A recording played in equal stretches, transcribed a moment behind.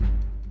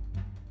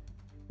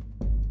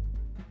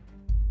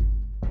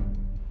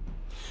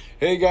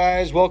Hey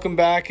guys, welcome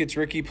back. It's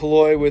Ricky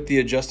Palloy with the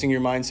Adjusting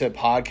Your Mindset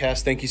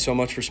podcast. Thank you so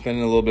much for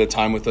spending a little bit of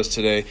time with us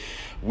today.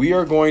 We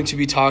are going to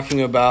be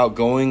talking about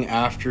going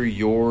after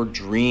your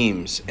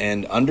dreams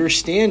and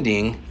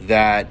understanding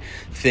that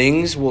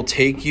things will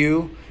take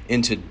you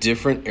into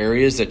different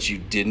areas that you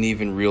didn't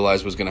even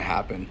realize was going to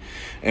happen.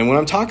 And when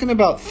I'm talking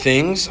about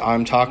things,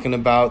 I'm talking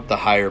about the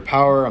higher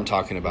power, I'm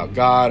talking about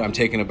God, I'm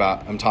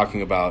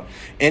talking about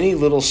any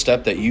little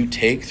step that you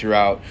take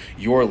throughout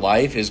your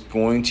life is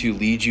going to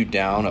lead you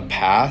down a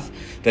path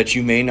that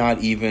you may not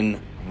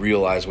even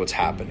realize what's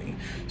happening.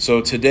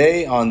 So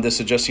today on this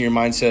Adjusting Your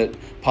Mindset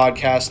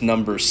podcast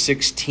number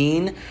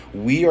 16,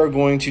 we are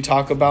going to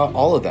talk about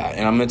all of that.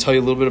 And I'm going to tell you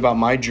a little bit about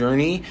my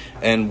journey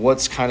and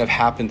what's kind of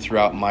happened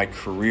throughout my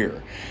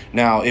career.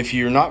 Now, if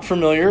you're not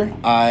familiar,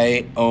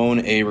 I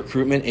own a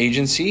recruitment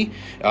agency.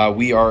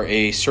 We are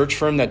a search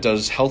firm that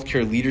does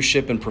healthcare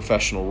leadership and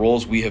professional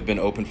roles. We have been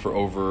open for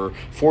over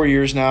 4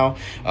 years now,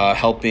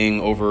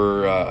 helping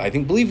over,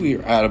 believe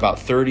we're at about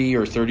 30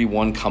 or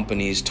 31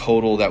 companies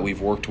total that we've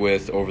worked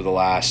with over the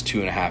last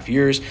 2.5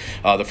 years.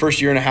 The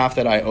first year and a half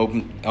that I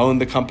owned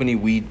the company,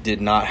 we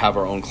did not have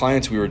our own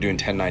clients. We were doing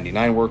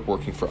 1099 work,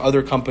 working for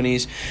other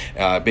companies,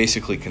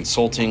 basically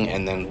consulting,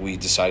 and then we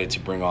decided to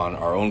bring on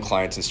our own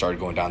clients and started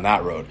going down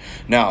that road.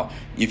 Now,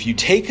 if you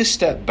take a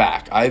step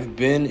back, I've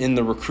been in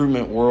the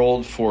recruitment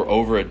world for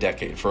over a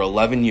decade, for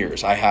 11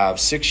 years. I have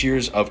 6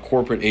 years of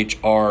corporate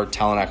HR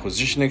talent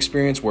acquisition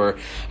experience where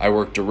I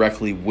worked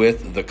directly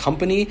with the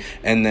company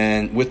and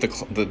then with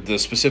the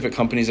specific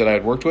companies that I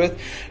had worked with.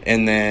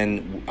 And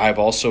then I've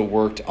also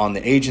worked on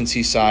the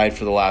agency side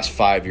for the last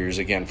 5 years.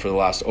 Again, for the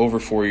last over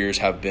 4 years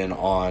have been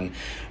on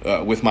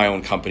with my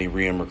own company,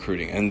 Ream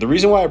Recruiting. And the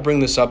reason why I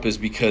bring this up is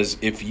because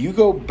if you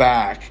go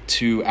back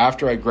to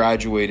after I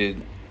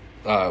graduated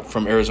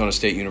from Arizona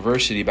State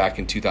University back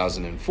in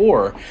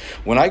 2004,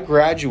 when I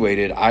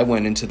graduated, I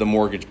went into the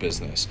mortgage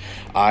business.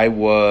 I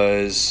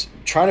was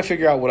trying to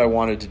figure out what I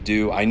wanted to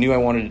do. I knew I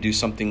wanted to do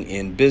something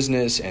in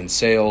business and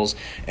sales,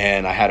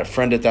 and I had a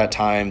friend at that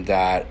time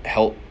that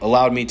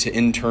allowed me to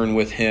intern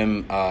with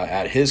him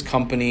at his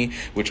company,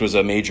 which was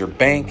a major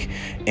bank,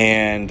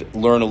 and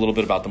learn a little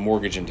bit about the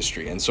mortgage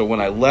industry. And so when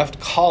I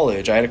left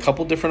college, I had a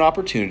couple different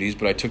opportunities,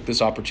 but I took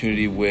this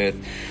opportunity with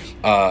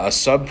a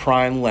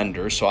subprime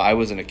lender. So I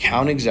was an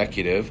account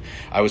executive.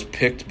 I was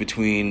picked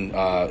between,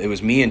 it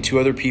was me and two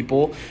other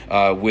people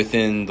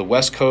within the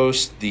West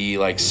Coast,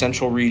 the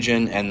central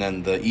region, and then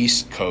the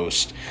East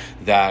Coast,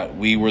 that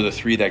we were the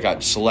three that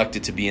got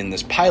selected to be in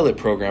this pilot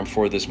program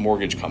for this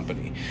mortgage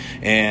company.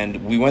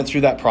 And we went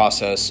through that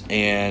process,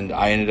 and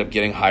I ended up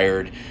getting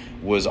hired,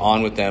 was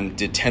on with them,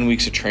 did 10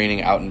 weeks of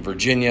training out in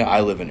Virginia.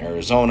 I live in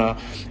Arizona.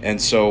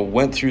 And so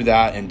went through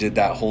that and did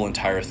that whole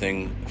entire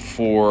thing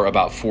for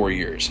about 4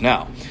 years.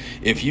 Now,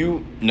 if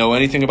you know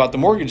anything about the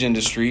mortgage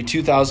industry,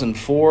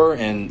 2004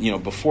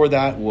 and before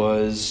that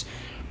was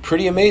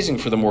pretty amazing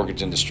for the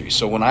mortgage industry.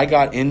 So when I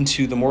got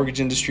into the mortgage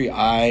industry,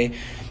 I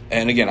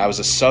was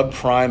a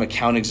subprime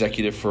account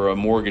executive for a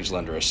mortgage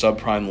lender, a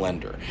subprime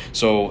lender.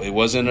 So I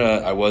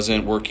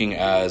wasn't working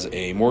as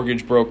a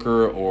mortgage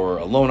broker or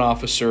a loan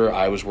officer.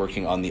 I was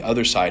working on the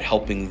other side,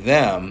 helping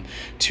them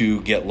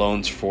to get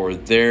loans for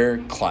their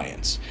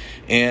clients.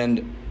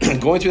 And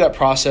going through that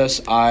process,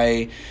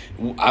 I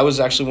was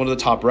actually one of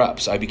the top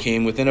reps.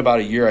 Within about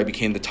a year, I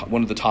became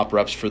one of the top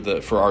reps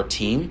for our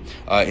team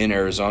in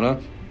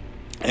Arizona,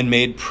 and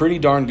made pretty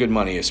darn good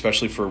money,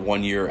 especially for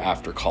 1 year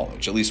after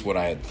college, at least what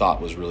I had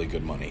thought was really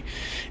good money.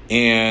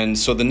 And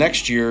so the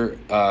next year,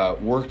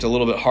 worked a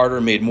little bit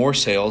harder, made more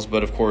sales,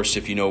 but of course,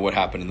 if you know what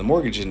happened in the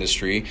mortgage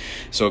industry,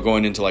 so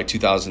going into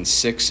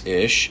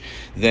 2006-ish,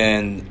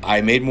 then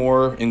I made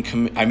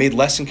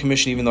less in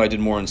commission even though I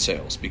did more in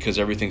sales because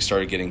everything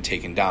started getting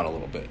taken down a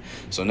little bit.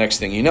 So next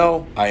thing you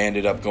know, I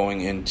ended up going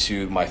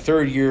into my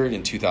third year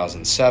in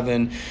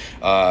 2007.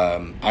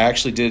 I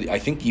actually did, I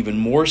think, even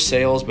more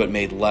sales, but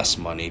made less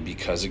money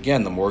because,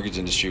 again, the mortgage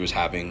industry was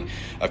having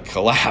a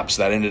collapse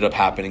that ended up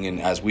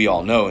happening as we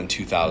all know, in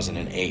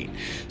 2008.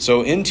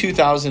 So in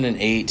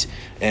 2008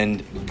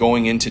 and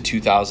going into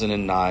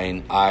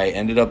 2009, I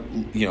ended up,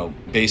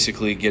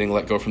 basically getting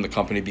let go from the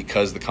company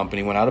because the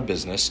company went out of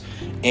business.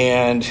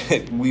 And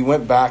we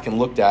went back and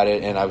looked at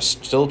it, and I was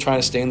still trying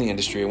to stay in the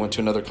industry. I went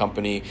to another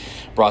company,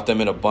 brought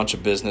them in a bunch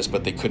of business,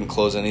 but they couldn't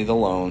close any of the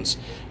loans.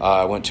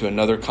 I went to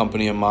another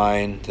company of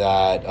mine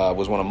that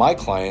was one of my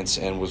clients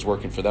and was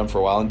working for them for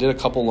a while and did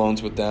a couple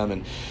loans with them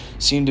and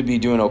seemed to be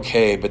doing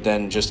okay, but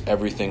then just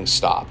everything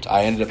stopped.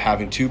 I ended up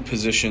having two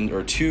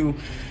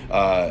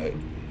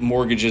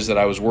mortgages that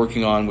I was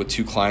working on with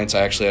two clients.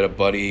 I actually had a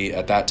buddy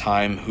at that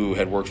time who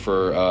had worked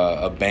for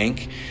a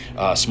bank,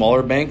 a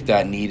smaller bank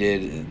that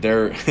needed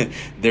their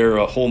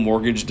whole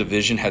mortgage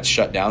division had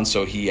shut down.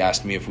 So he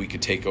asked me if we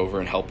could take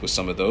over and help with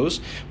some of those,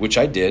 which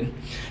I did.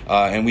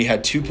 And we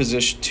had two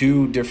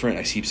different,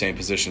 I keep saying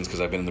positions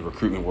because I've been in the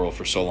recruitment world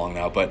for so long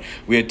now, but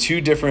we had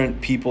two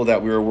different people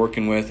that we were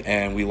working with,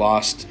 and we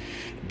lost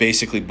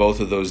basically both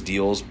of those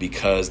deals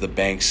because the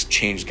banks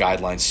changed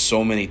guidelines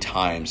so many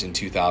times in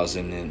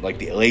 2000 and like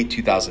the late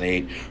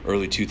 2008,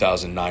 early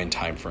 2009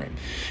 timeframe.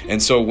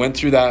 And so went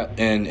through that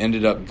and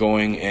ended up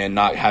going and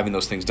not having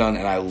those things done.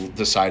 And I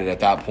decided at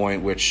that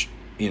point, which,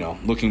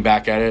 looking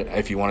back at it,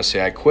 if you want to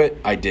say I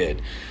quit, I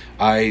did.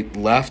 I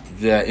left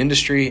the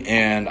industry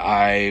and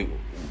I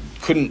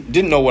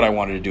didn't know what I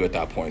wanted to do at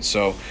that point.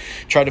 So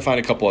tried to find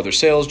a couple other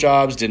sales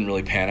jobs, didn't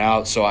really pan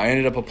out. So I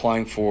ended up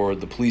applying for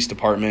the police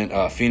department,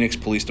 Phoenix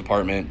Police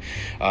Department.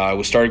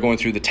 We started going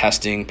through the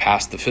testing,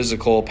 passed the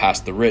physical,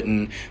 passed the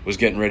written, was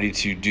getting ready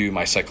to do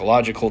my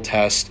psychological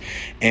test.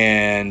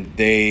 And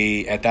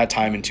at that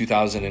time in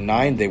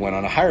 2009, they went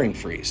on a hiring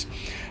freeze.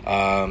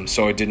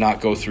 So I did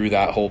not go through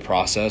that whole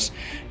process.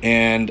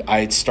 And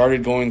I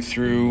started going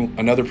through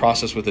another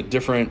process with a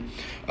different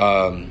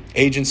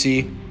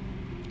agency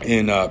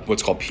in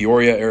what's called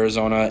Peoria,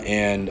 Arizona,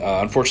 and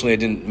unfortunately I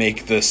didn't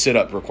make the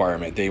sit-up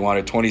requirement. They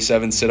wanted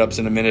 27 sit-ups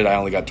in a minute. I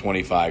only got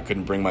 25.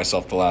 Couldn't bring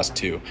myself the last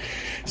 2.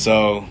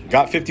 So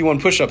got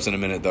 51 push-ups in a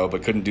minute though,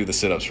 but couldn't do the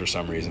sit-ups for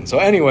some reason. So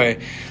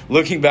anyway,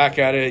 looking back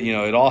at it,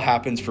 it all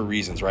happens for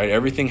reasons, right?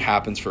 Everything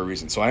happens for a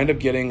reason. So I ended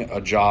up getting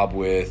a job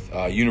with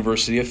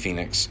University of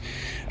Phoenix,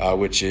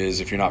 which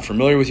is, if you're not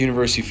familiar with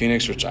University of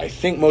Phoenix, which I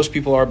think most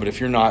people are, but if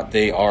you're not,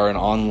 they are an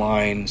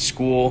online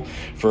school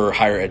for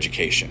higher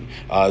education.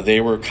 They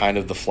were kind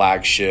of the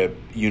flagship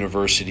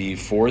university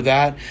for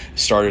that.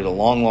 Started a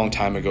long, long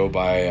time ago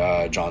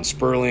by John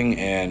Sperling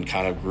and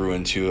kind of grew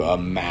into a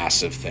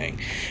massive thing.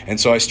 And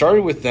so I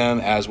started with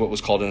them as what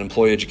was called an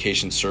employee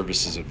education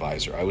services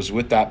advisor. I was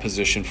with that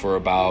position for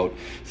about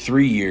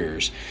 3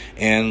 years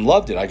and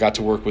loved it. I got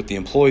to work with the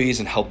employees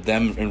and help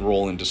them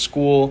enroll into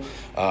school.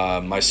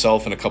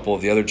 Myself and a couple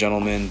of the other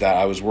gentlemen that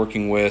I was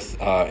working with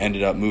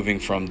ended up moving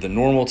from the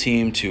normal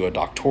team to a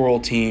doctoral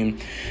team,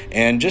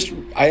 and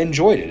I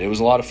enjoyed it. It was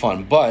a lot of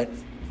fun, but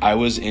I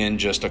was in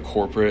just a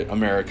corporate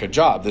America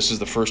job. This is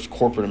the first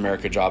corporate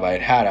America job I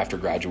had after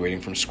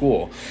graduating from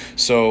school.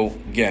 So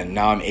again,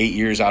 now I'm 8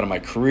 years out of my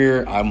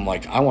career. I'm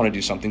like, I want to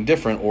do something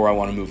different, or I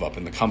want to move up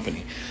in the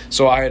company.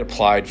 So I had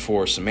applied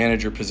for some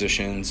manager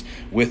positions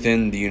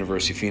within the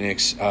University of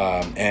Phoenix,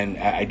 and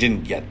I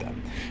didn't get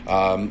them.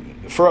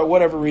 For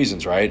whatever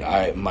reasons,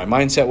 right? My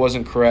mindset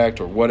wasn't correct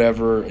or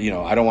whatever.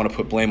 I don't want to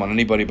put blame on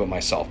anybody but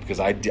myself, because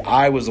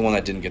I was the one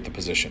that didn't get the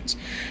positions.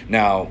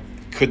 Now,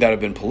 could that have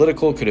been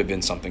political? Could it have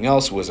been something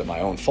else? Was it my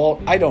own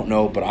fault? I don't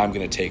know, but I'm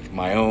going to take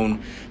my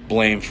own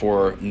blame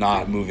for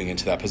not moving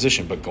into that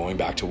position. But going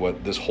back to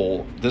what this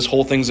whole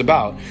thing's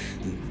about,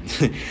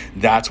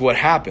 that's what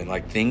happened.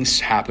 Like, things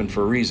happen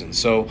for a reason.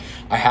 So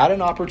I had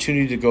an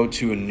opportunity to go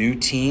to a new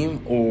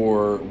team,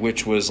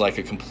 which was like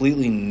a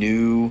completely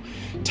new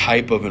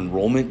type of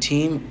enrollment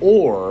team,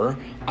 or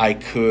I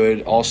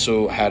could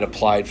also had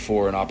applied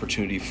for an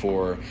opportunity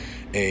for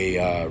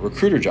a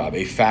recruiter job,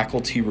 a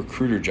faculty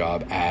recruiter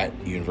job at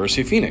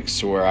University of Phoenix,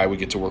 so where I would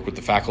get to work with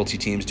the faculty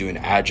teams doing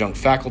adjunct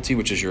faculty,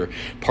 which is your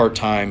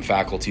part-time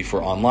faculty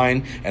for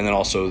online, and then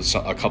also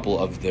a couple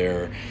of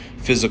their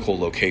physical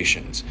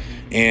locations.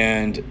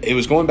 And it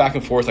was going back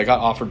and forth. I got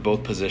offered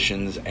both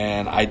positions,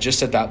 and I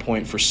just at that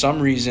point, for some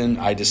reason,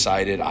 I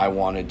decided I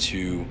wanted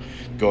to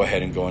go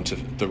ahead and go into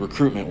the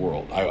recruitment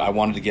world. I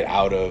wanted to get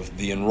out of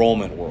the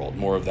enrollment world,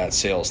 more of that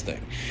sales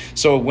thing.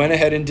 So went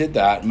ahead and did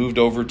that, moved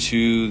over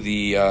to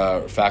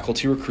the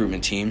faculty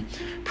recruitment team.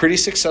 Pretty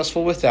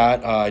successful with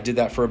that. I did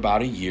that for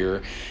about a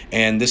year,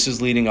 and this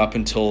is leading up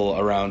until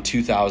around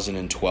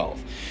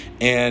 2012.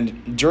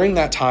 And during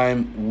that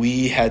time,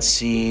 we had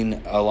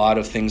seen a lot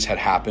of things had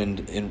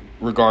happened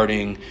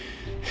regarding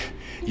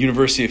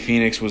University of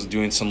Phoenix was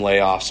doing some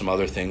layoffs, some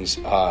other things.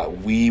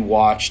 We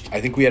watched,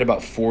 I think we had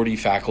about 40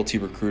 faculty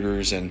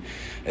recruiters and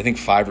I think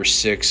 5 or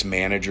 6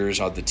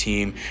 managers on the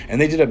team. And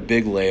they did a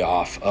big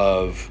layoff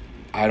of,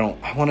 I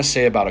want to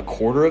say about a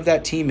quarter of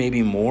that team,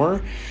 maybe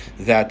more,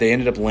 that they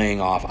ended up laying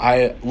off.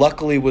 I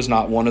luckily was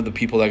not one of the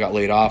people that got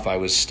laid off. I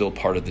was still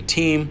part of the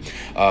team,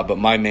 but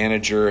my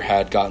manager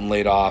had gotten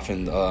laid off,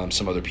 and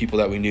some other people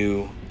that we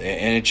knew,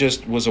 and it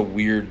just was a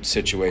weird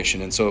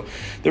situation. And so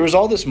there was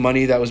all this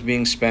money that was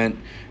being spent,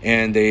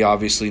 and they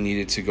obviously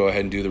needed to go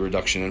ahead and do the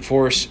reduction in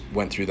force,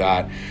 went through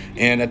that.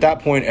 And at that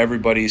point,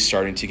 everybody's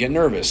starting to get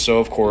nervous. So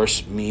of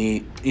course,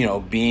 me,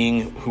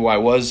 being who I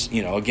was,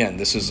 again,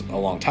 this is a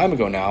long time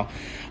ago now,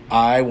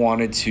 I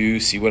wanted to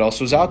see what else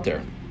was out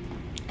there.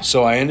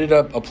 So I ended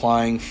up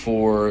applying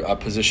for a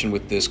position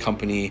with this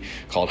company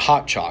called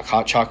Hot Chalk.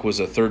 Hot Chalk was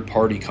a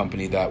third-party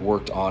company that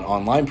worked on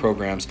online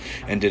programs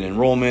and did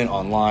enrollment,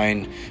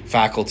 online,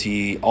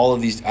 faculty, all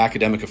of these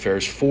academic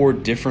affairs for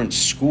different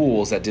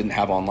schools that didn't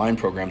have online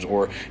programs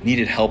or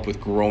needed help with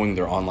growing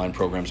their online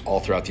programs all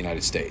throughout the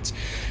United States.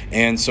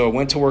 And so I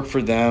went to work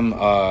for them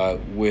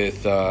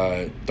with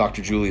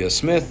Dr. Julie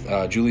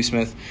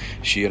Smith.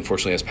 She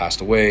unfortunately has passed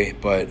away,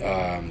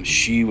 but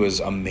she was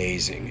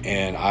amazing.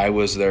 And I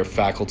was their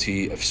faculty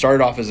faculty. I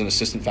started off as an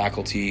assistant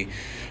faculty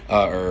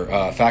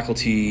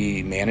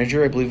faculty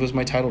manager, I believe was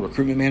my title,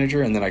 recruitment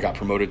manager, and then I got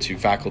promoted to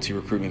faculty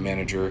recruitment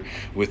manager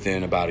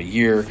within about a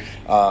year.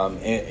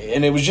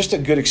 And it was just a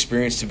good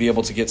experience to be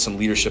able to get some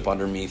leadership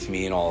underneath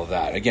me and all of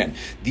that. Again,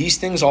 these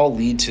things all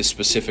lead to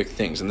specific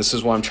things, and this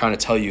is what I'm trying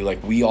to tell you,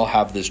 like, we all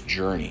have this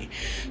journey.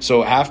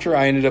 So after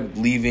I ended up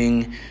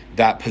leaving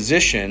that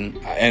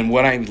position, and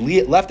when I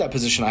left that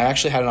position, I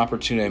actually had an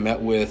opportunity. I met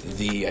with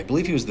I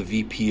believe he was the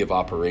VP of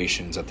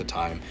operations at the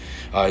time.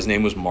 His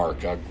name was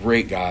Mark, a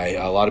great guy.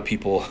 A lot of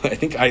people, I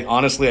think a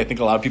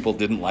lot of people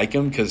didn't like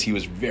him because he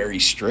was very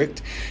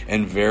strict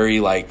and very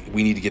like,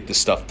 we need to get this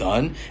stuff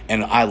done.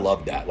 And I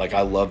love that. Like,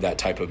 I love that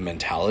type of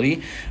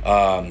mentality.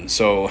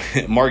 So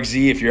Mark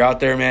Z, if you're out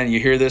there, man, you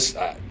hear this,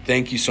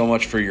 thank you so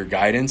much for your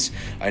guidance.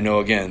 I know,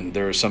 again,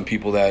 there were some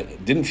people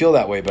that didn't feel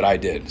that way, but I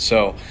did.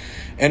 So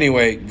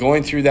anyway,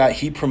 going through that,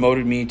 he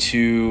promoted me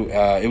to,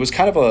 it was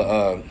kind of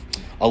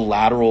a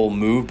lateral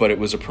move, but it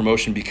was a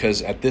promotion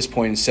because at this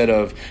point, instead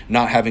of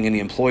not having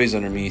any employees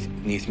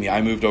underneath me,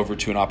 I moved over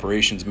to an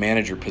operations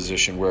manager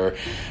position where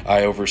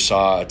I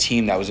oversaw a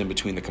team that was in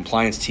between the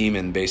compliance team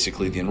and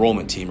basically the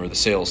enrollment team or the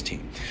sales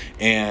team.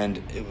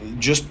 And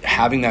just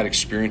having that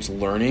experience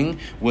learning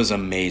was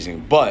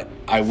amazing. But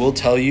I will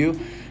tell you,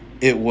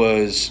 it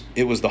was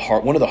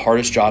one of the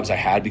hardest jobs I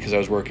had because I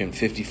was working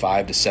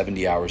 55 to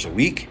 70 hours a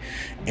week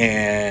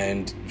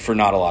and for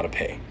not a lot of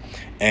pay.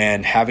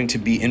 And having to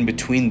be in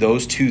between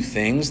those two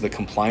things, the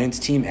compliance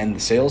team and the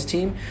sales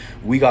team,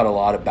 we got a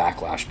lot of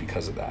backlash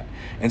because of that.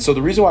 And so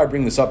the reason why I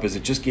bring this up is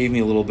it just gave me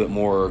a little bit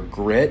more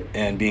grit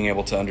and being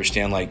able to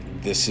understand,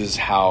 like, this is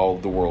how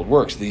the world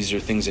works. These are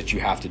things that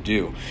you have to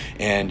do.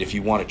 And if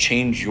you want to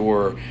change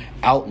your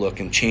outlook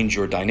and change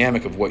your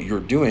dynamic of what you're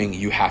doing,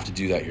 you have to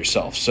do that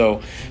yourself.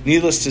 So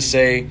needless to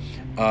say,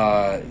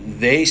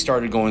 they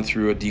started going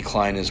through a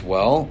decline as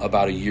well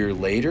about a year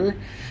later.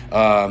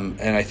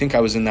 And I think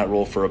I was in that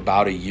role for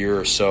about a year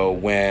or so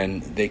when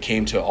they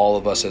came to all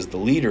of us as the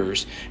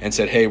leaders and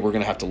said, hey, we're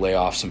going to have to lay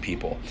off some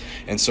people.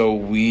 And so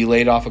we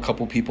laid off a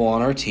couple people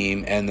on our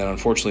team. And then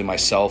unfortunately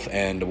myself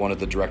and one of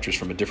the directors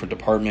from a different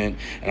department,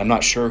 and I'm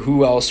not sure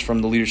who else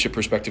from the leadership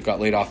perspective got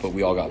laid off, but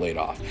we all got laid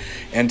off.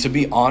 And to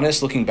be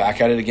honest, looking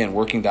back at it again,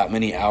 working that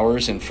many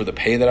hours and for the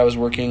pay that I was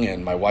working,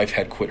 and my wife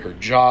had quit her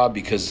job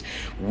because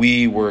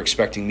we were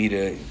expecting me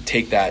to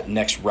take that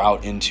next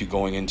route into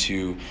going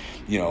into,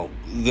 you know,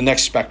 the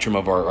next spectrum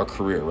of our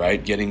career,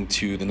 right? Getting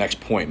to the next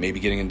point, maybe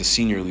getting into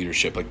senior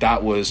leadership. Like,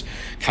 that was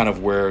kind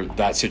of where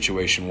that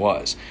situation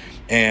was.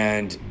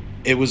 And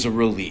it was a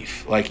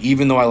relief. Like,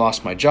 even though I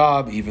lost my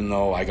job, even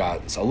though I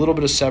got a little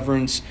bit of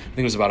severance, I think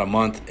it was about a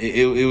month,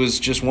 it was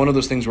just one of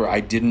those things where I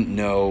didn't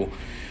know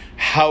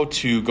how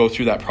to go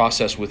through that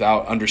process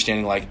without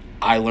understanding, like,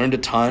 I learned a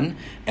ton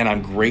and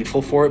I'm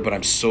grateful for it, but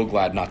I'm so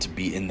glad not to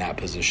be in that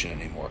position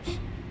anymore.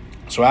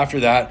 So after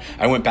that,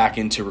 I went back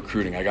into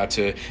recruiting. I got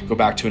to go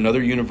back to another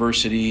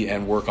university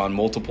and work on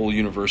multiple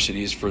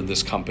universities for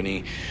this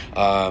company,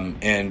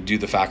 and do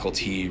the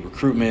faculty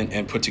recruitment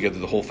and put together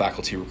the whole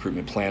faculty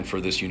recruitment plan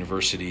for these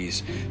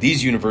universities,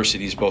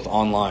 both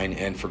online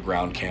and for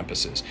ground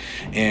campuses.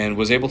 And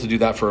was able to do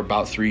that for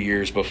about 3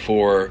 years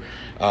before,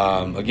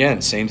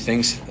 again, same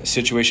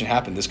situation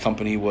happened. This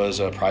company was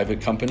a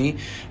private company,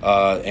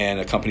 and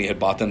a company had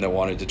bought them that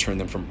wanted to turn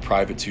them from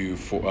private to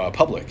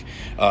public,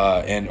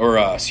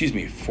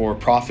 for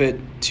profit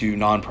to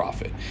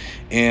nonprofit.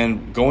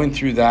 And going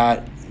through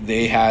that,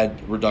 they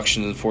had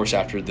reductions in force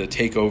after the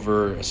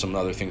takeover, some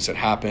other things that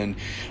happened.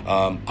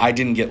 I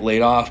didn't get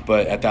laid off,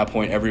 but at that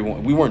point,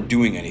 we weren't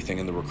doing anything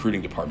in the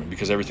recruiting department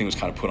because everything was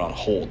kind of put on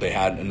hold. They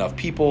had enough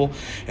people.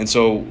 And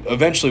so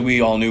eventually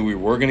we all knew we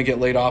were going to get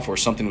laid off or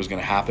something was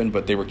going to happen,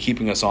 but they were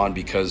keeping us on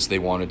because they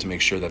wanted to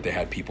make sure that they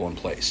had people in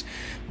place.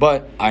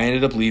 But I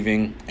ended up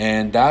leaving,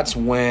 and that's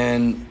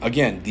when,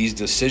 again, these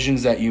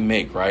decisions that you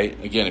make, right?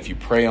 Again, if you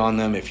pray on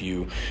them, if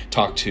you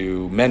talk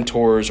to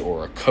mentors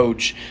or a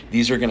coach,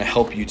 these are going to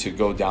help you to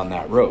go down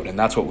that road. And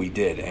that's what we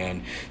did.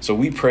 And so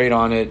we prayed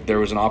on it. There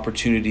was an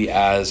opportunity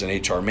as an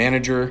HR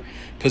manager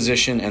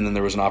position, and then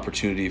there was an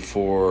opportunity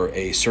for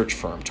a search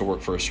firm, to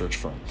work for a search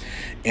firm.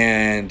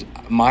 And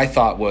my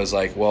thought was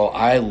like, well,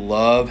 I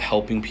love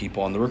helping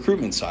people on the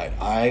recruitment side.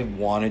 I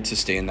wanted to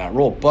stay in that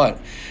role. But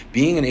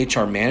being an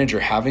HR manager,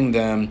 having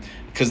them,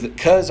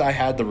 because I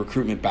had the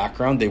recruitment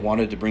background, they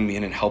wanted to bring me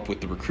in and help with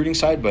the recruiting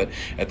side. But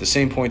at the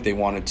same point, they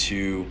wanted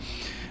to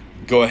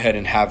go ahead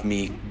and have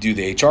me do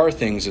the HR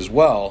things as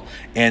well.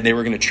 And they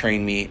were going to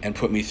train me and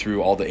put me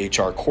through all the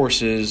HR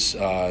courses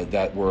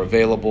that were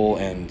available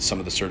and some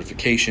of the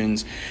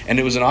certifications. And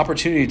it was an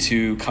opportunity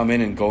to come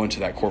in and go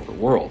into that corporate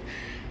world.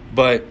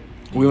 But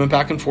we went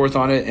back and forth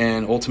on it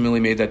and ultimately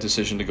made that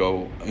decision to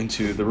go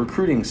into the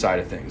recruiting side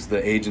of things,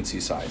 the agency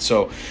side.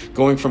 So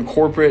going from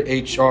corporate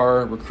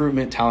HR,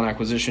 recruitment, talent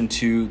acquisition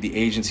to the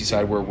agency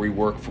side where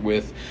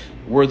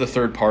we're the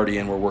third party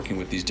and we're working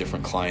with these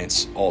different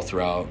clients all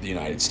throughout the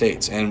United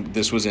States. And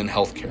this was in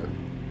healthcare.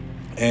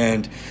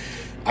 And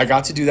I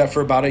got to do that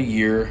for about a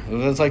year. It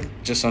was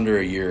like just under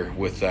a year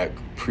with that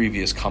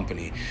previous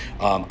company,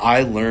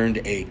 I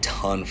learned a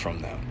ton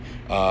from them.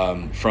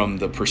 From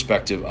the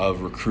perspective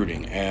of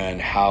recruiting and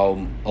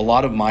how a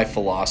lot of my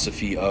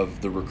philosophy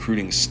of the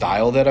recruiting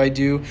style that I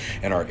do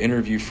and our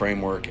interview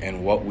framework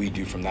and what we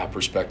do from that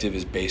perspective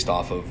is based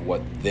off of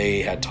what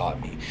they had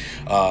taught me.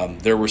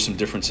 There were some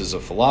differences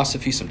of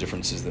philosophy, some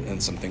differences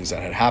and some things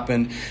that had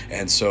happened.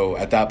 And so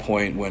at that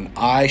point when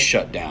I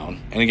shut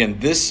down, and again,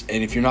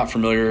 and if you're not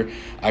familiar,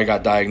 I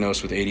got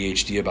diagnosed with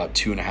ADHD about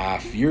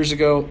 2.5 years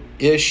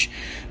ago-ish.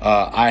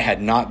 I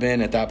had not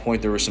been at that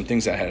point. There were some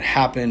things that had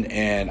happened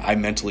and I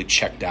mentally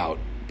checked out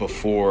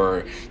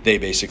before they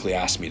basically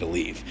asked me to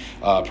leave,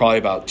 probably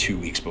about 2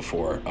 weeks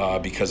before,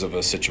 because of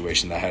a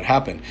situation that had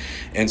happened.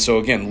 And so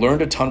again,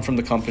 learned a ton from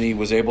the company,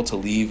 was able to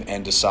leave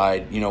and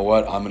decide, you know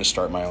what, I'm going to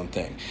start my own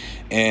thing.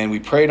 And we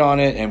prayed on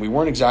it and we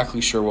weren't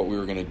exactly sure what we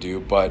were going to do.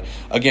 But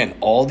again,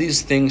 all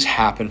these things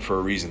happen for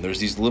a reason.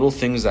 There's these little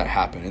things that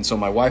happen. And so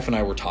my wife and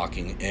I were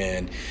talking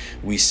and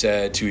we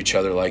said to each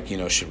other, like,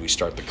 should we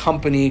start the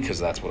company? Because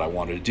that's what I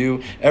wanted to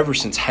do. Ever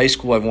since high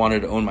school, I've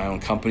wanted to own my own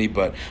company,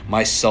 but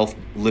my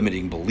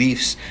self-limiting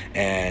beliefs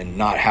and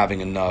not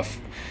having enough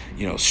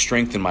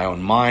strength in my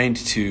own mind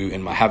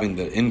having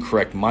the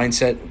incorrect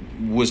mindset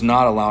was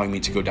not allowing me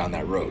to go down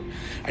that road.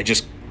 I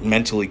just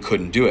mentally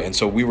couldn't do it. And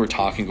so we were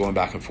talking, going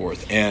back and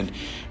forth, and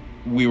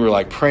we were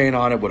like praying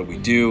on it. What do we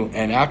do?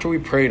 And after we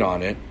prayed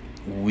on it,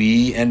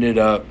 we ended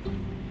up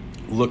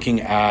looking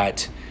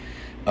at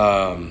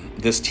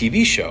this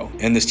TV show.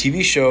 And this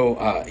TV show,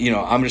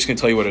 I'm just going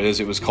to tell you what it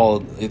is. It's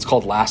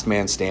called Last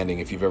Man Standing.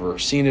 If you've ever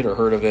seen it or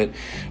heard of it,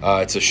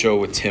 it's a show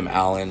with Tim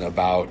Allen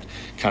about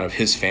kind of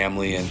his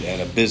family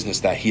and a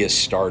business that he has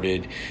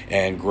started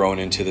and grown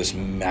into this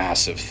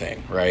massive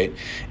thing, right?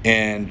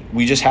 And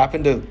we just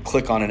happened to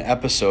click on an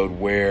episode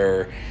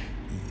where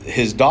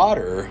his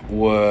daughter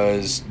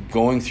was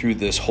going through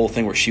this whole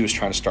thing where she was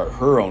trying to start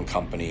her own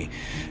company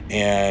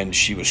and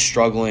she was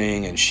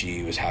struggling and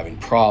she was having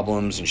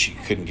problems and she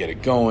couldn't get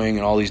it going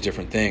and all these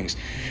different things.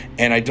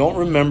 And I don't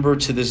remember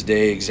to this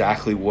day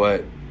exactly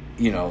what,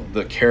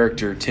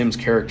 Tim's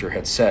character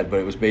had said, but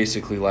it was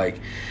basically like,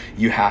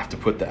 you have to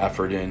put the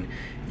effort in.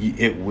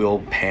 It will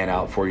pan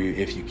out for you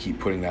if you keep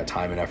putting that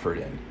time and effort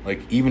in.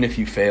 Like, even if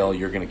you fail,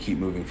 you're going to keep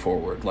moving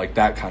forward, like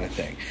that kind of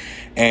thing.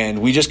 And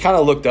we just kind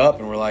of looked up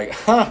and we're like,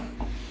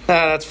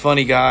 that's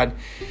funny, God.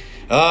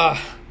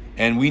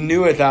 And we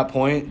knew at that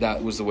point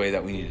that was the way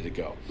that we needed to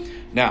go.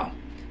 Now,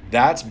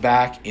 that's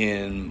back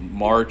in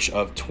March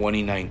of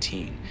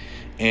 2019.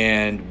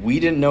 And we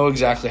didn't know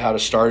exactly how to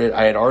start it.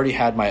 I had already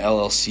had my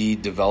LLC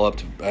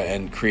developed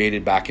and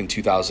created back in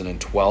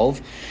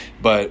 2012.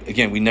 But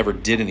again, we never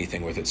did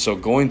anything with it. So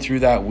going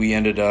through that, we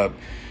ended up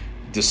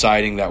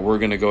deciding that we're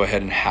going to go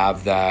ahead and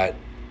have that,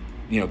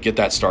 get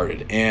that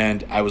started.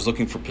 And I was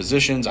looking for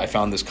positions. I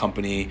found this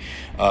company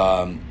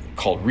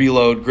called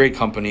Reload, great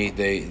company.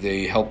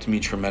 They helped me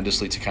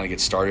tremendously to kind of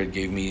get started,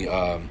 gave me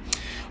a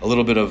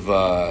little bit of,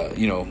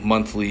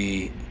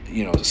 monthly,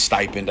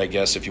 stipend, I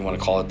guess, if you want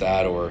to call it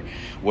that, or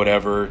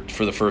whatever,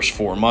 for the first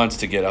 4 months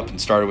to get up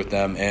and started with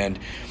them. And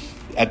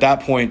at that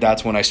point,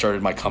 that's when I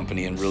started my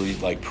company and really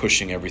like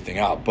pushing everything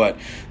out. But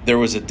there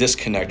was a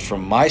disconnect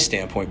from my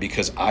standpoint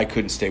because I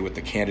couldn't stay with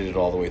the candidate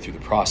all the way through the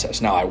process.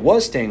 Now, I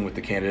was staying with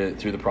the candidate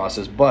through the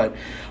process, but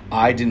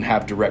I didn't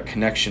have direct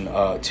connection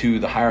to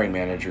the hiring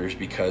managers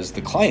because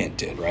the client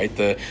did, right?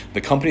 The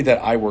company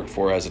that I worked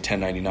for as a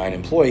 1099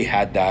 employee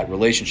had that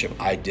relationship.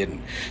 I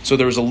didn't. So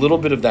there was a little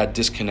bit of that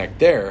disconnect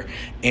there.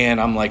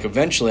 And I'm like,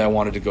 eventually I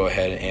wanted to go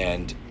ahead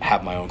and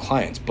have my own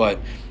clients, but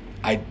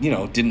I,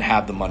 didn't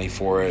have the money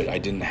for it. I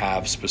didn't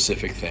have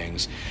specific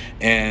things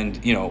and,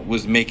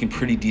 was making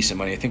pretty decent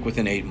money. I think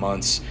within 8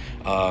 months,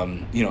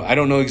 I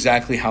don't know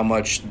exactly how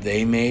much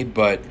they made,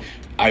 but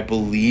I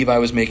believe I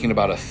was making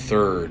about a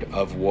third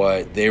of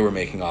what they were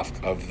making off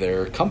of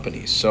their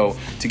companies. So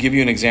to give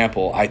you an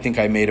example, I think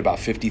I made about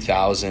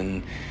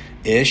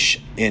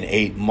 $50,000-ish in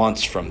 8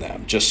 months from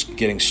them, just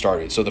getting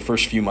started. So the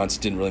first few months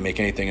didn't really make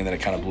anything, and then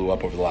it kind of blew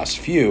up over the last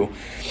few.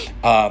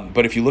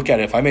 But if you look at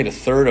it, if I made a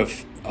third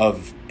of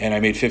and I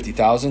made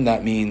 50,000,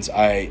 that means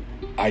I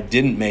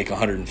didn't make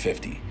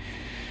 150.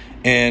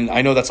 And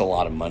I know that's a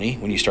lot of money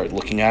when you start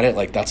looking at it,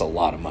 like that's a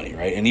lot of money,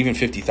 right? And even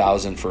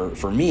 50,000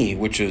 for me,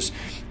 which is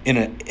in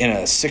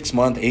a 6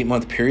 month, 8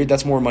 month period,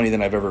 that's more money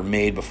than I've ever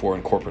made before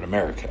in corporate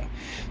America.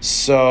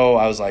 So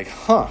I was like,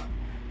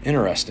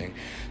 interesting.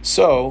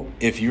 So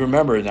if you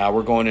remember, now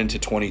we're going into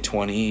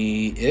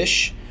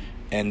 2020-ish,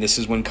 and this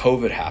is when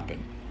COVID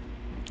happened.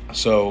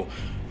 So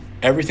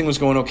everything was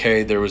going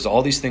okay. There was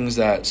all these things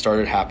that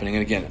started happening.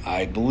 And again,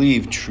 I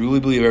truly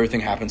believe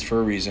everything happens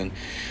for a reason.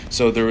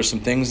 So there were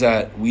some things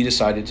that we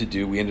decided to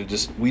do.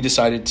 We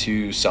decided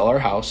to sell our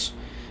house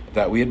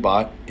that we had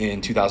bought in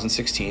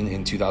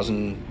 2016,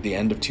 the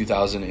end of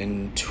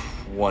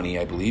 2020,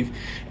 I believe.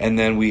 And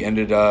then we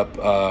ended up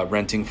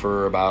renting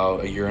for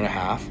about a year and a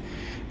half.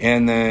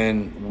 And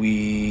then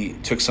we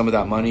took some of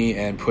that money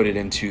and put it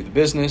into the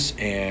business,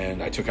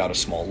 and I took out a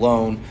small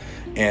loan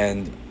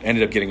and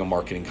ended up getting a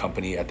marketing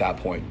company at that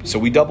point. So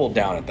we doubled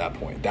down at that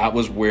point. That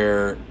was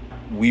where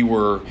we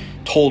were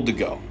told to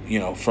go,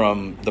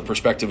 from the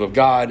perspective of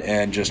God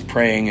and just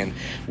praying. And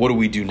what do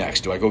we do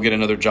next? Do I go get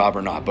another job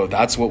or not? But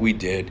that's what we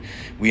did.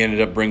 We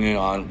ended up bringing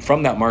on,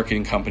 from that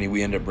marketing company,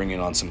 we ended up bringing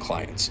on some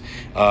clients.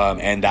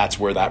 And that's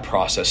where that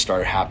process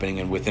started happening.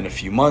 And within a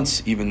few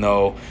months, even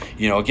though,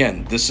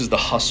 again, this is the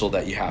hustle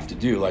that you have to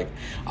do. Like,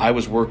 I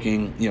was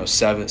working,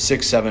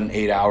 6, 7,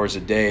 8 hours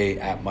a day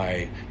at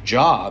my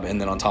job. And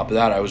then on top of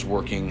that, I was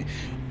working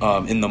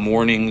in the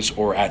mornings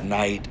or at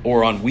night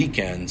or on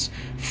weekends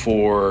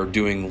for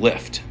doing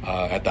Lyft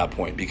at that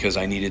point, because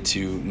I needed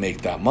to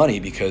make that money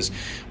because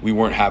we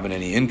weren't having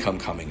any income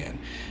coming in.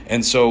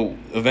 And so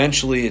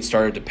eventually it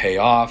started to pay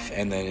off.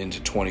 And then into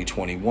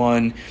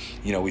 2021,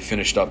 we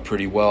finished up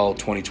pretty well.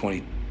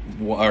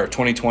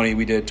 2020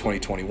 we did.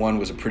 2021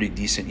 was a pretty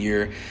decent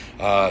year.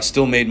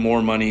 Still made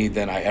more money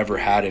than I ever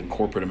had in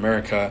corporate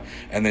America.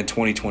 And then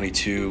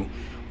 2022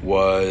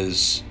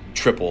 was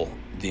triple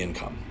the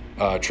income.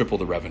 Triple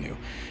the revenue.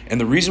 And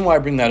the reason why I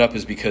bring that up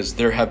is because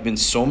there have been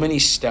so many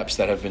steps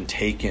that have been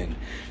taken,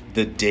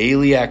 the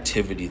daily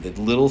activity, the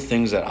little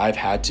things that I've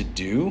had to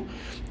do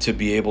to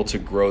be able to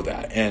grow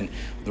that. And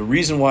the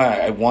reason why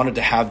I wanted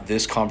to have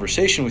this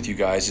conversation with you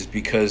guys is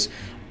because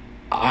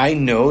I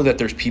know that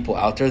there's people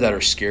out there that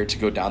are scared to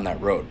go down that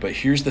road. But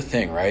here's the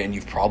thing, right? And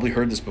you've probably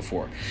heard this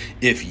before.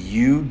 If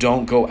you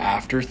don't go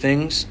after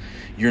things,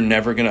 you're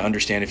never going to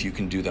understand if you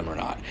can do them or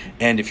not.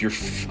 And if you're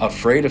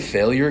afraid of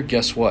failure,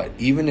 guess what?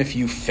 Even if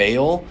you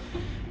fail,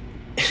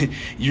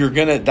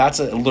 that's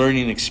a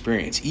learning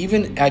experience.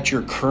 Even at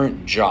your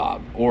current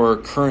job or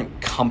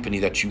current company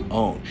that you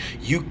own,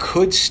 you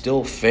could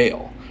still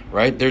fail,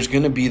 right? There's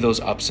going to be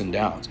those ups and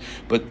downs,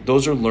 but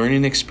those are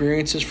learning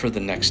experiences for the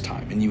next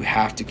time, and you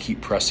have to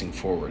keep pressing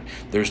forward.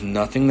 There's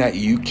nothing that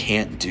you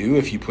can't do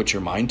if you put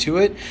your mind to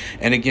it.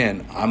 And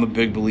again, I'm a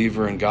big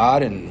believer in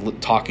God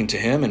and talking to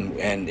him.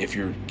 And if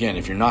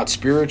you're not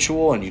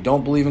spiritual and you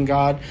don't believe in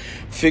God,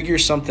 figure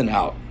something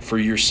out for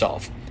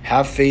yourself.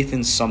 Have faith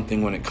in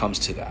something when it comes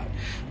to that.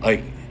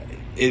 Like,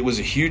 it was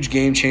a huge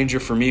game changer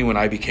for me when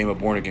I became a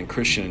born-again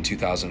Christian in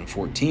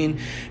 2014.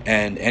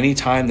 And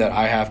anytime that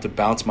I have to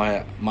bounce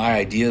my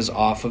ideas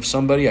off of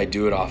somebody, I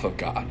do it off of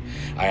God.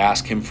 I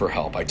ask him for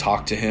help. I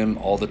talk to him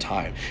all the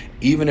time.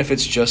 Even if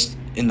it's just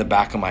in the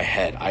back of my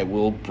head, I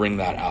will bring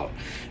that out.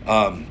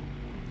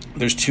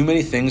 There's too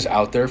many things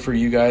out there for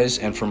you guys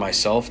and for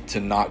myself to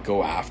not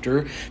go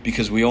after,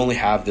 because we only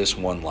have this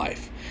one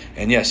life.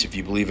 And yes, if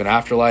you believe in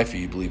afterlife, or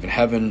you believe in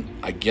heaven,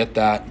 I get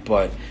that.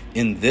 But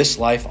in this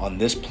life, on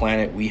this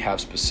planet, we have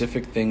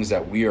specific things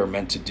that we are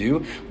meant to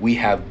do. We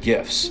have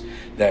gifts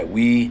that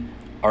we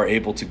are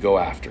able to go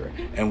after.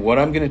 And what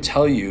I'm going to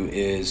tell you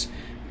is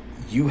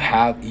you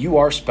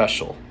are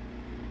special.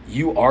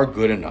 You are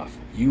good enough.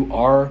 You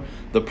are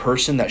the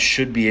person that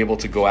should be able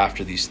to go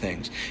after these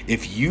things.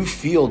 If you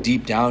feel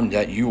deep down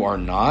that you are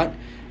not,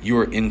 you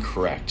are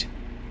incorrect.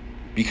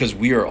 Because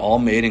we are all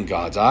made in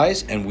God's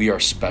eyes, and we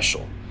are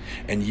special.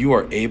 And you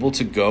are able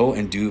to go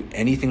and do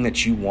anything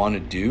that you want to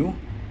do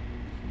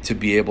to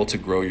be able to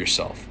grow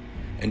yourself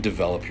and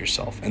develop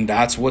yourself. And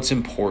that's what's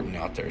important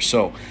out there.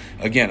 So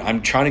again,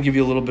 I'm trying to give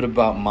you a little bit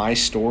about my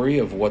story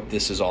of what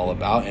this is all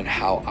about and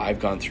how I've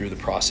gone through the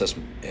process.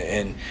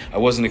 And I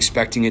wasn't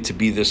expecting it to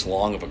be this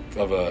long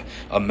of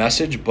a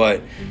message,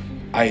 but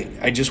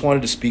I just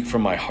wanted to speak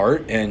from my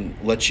heart and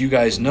let you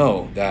guys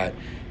know that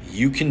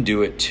you can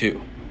do it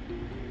too.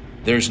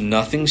 There's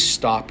nothing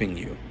stopping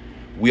you.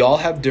 We all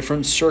have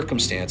different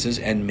circumstances,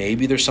 and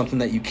maybe there's something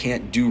that you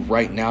can't do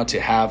right now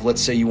to have.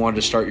 Let's say you wanted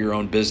to start your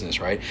own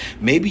business, right?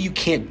 Maybe you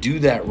can't do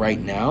that right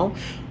now,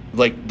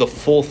 like the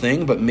full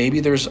thing, but maybe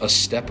there's a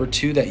step or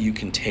two that you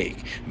can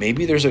take.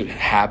 Maybe there's a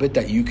habit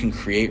that you can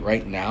create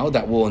right now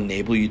that will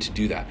enable you to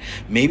do that.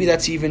 Maybe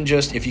that's even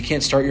just, if you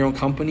can't start your own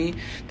company,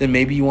 then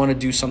maybe you want to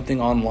do something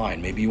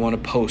online. Maybe you want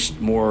to post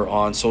more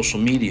on social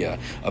media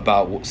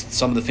about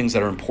some of the things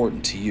that are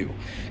important to you.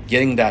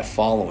 Getting that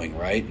following,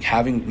 right?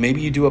 Maybe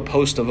you do a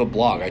post of a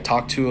blog. I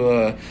talked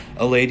to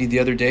a lady the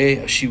other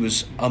day. She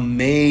was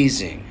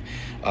amazing.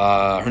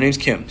 Her name's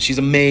Kim. She's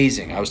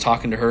amazing. I was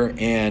talking to her,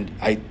 and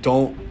I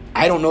don't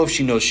know if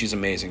she knows she's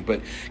amazing,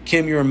 but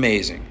Kim, you're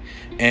amazing.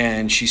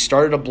 And she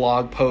started a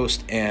blog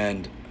post,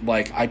 and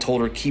I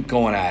told her, keep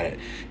going at it,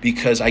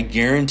 because I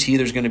guarantee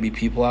there's going to be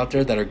people out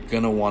there that are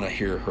going to want to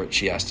hear what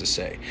she has to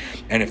say.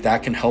 And if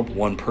that can help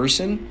one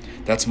person,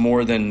 that's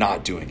more than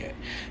not doing it.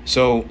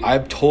 So I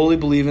totally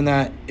believe in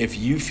that. If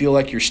you feel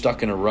like you're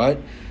stuck in a rut,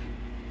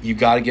 you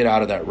got to get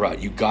out of that rut.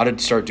 You got to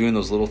start doing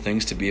those little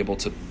things to be able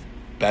to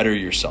better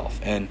yourself.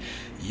 And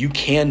you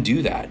can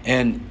do that.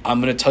 And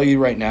I'm going to tell you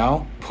right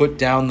now, put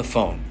down the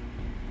phone,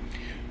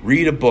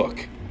 read a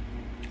book,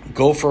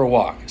 go for a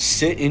walk,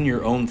 sit in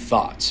your own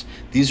thoughts.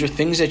 These are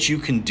things that you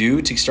can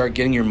do to start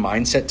getting your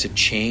mindset to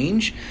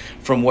change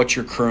from what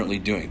you're currently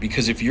doing.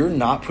 Because if you're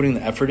not putting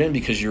the effort in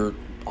because you're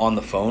on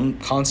the phone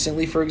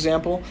constantly, for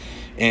example,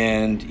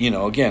 and,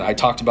 again, I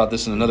talked about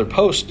this in another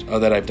post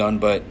that I've done,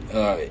 but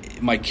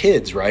my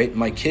kids, right?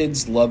 My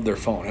kids love their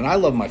phone, and I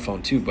love my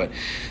phone too, but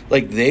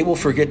they will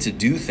forget to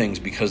do things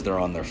because they're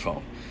on their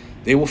phone.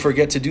 They will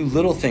forget to do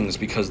little things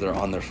because they're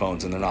on their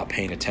phones and they're not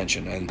paying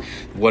attention and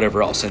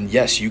whatever else. And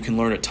yes, you can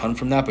learn a ton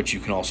from that, but you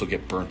can also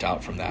get burnt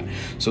out from that.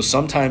 So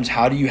sometimes,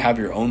 how do you have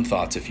your own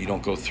thoughts if you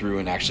don't go through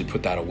and actually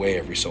put that away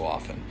every so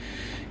often?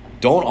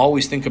 Don't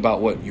always think about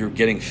what you're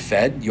getting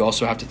fed. You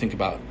also have to think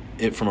about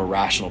it from a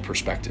rational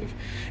perspective.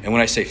 And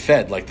when I say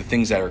fed, like the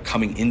things that are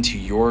coming into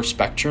your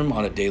spectrum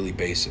on a daily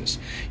basis.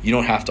 You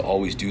don't have to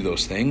always do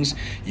those things.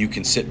 You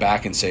can sit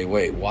back and say,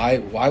 wait, why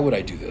would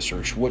I do this?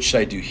 Or what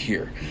should I do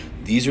here?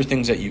 These are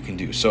things that you can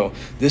do. So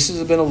this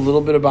has been a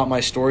little bit about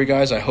my story,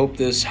 guys. I hope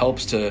this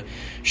helps to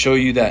show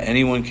you that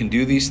anyone can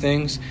do these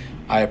things.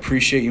 I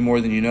appreciate you more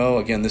than you know.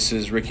 Again, this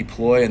is Ricky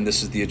Ploy, and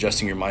this is the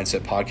Adjusting Your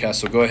Mindset podcast.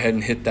 So go ahead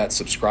and hit that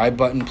subscribe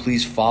button.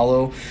 Please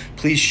follow.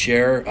 Please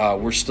share.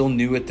 We're still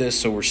new at this,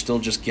 so we're still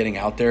just getting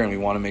out there, and we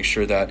want to make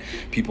sure that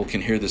people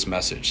can hear this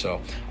message.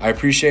 So I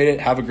appreciate it.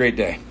 Have a great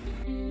day.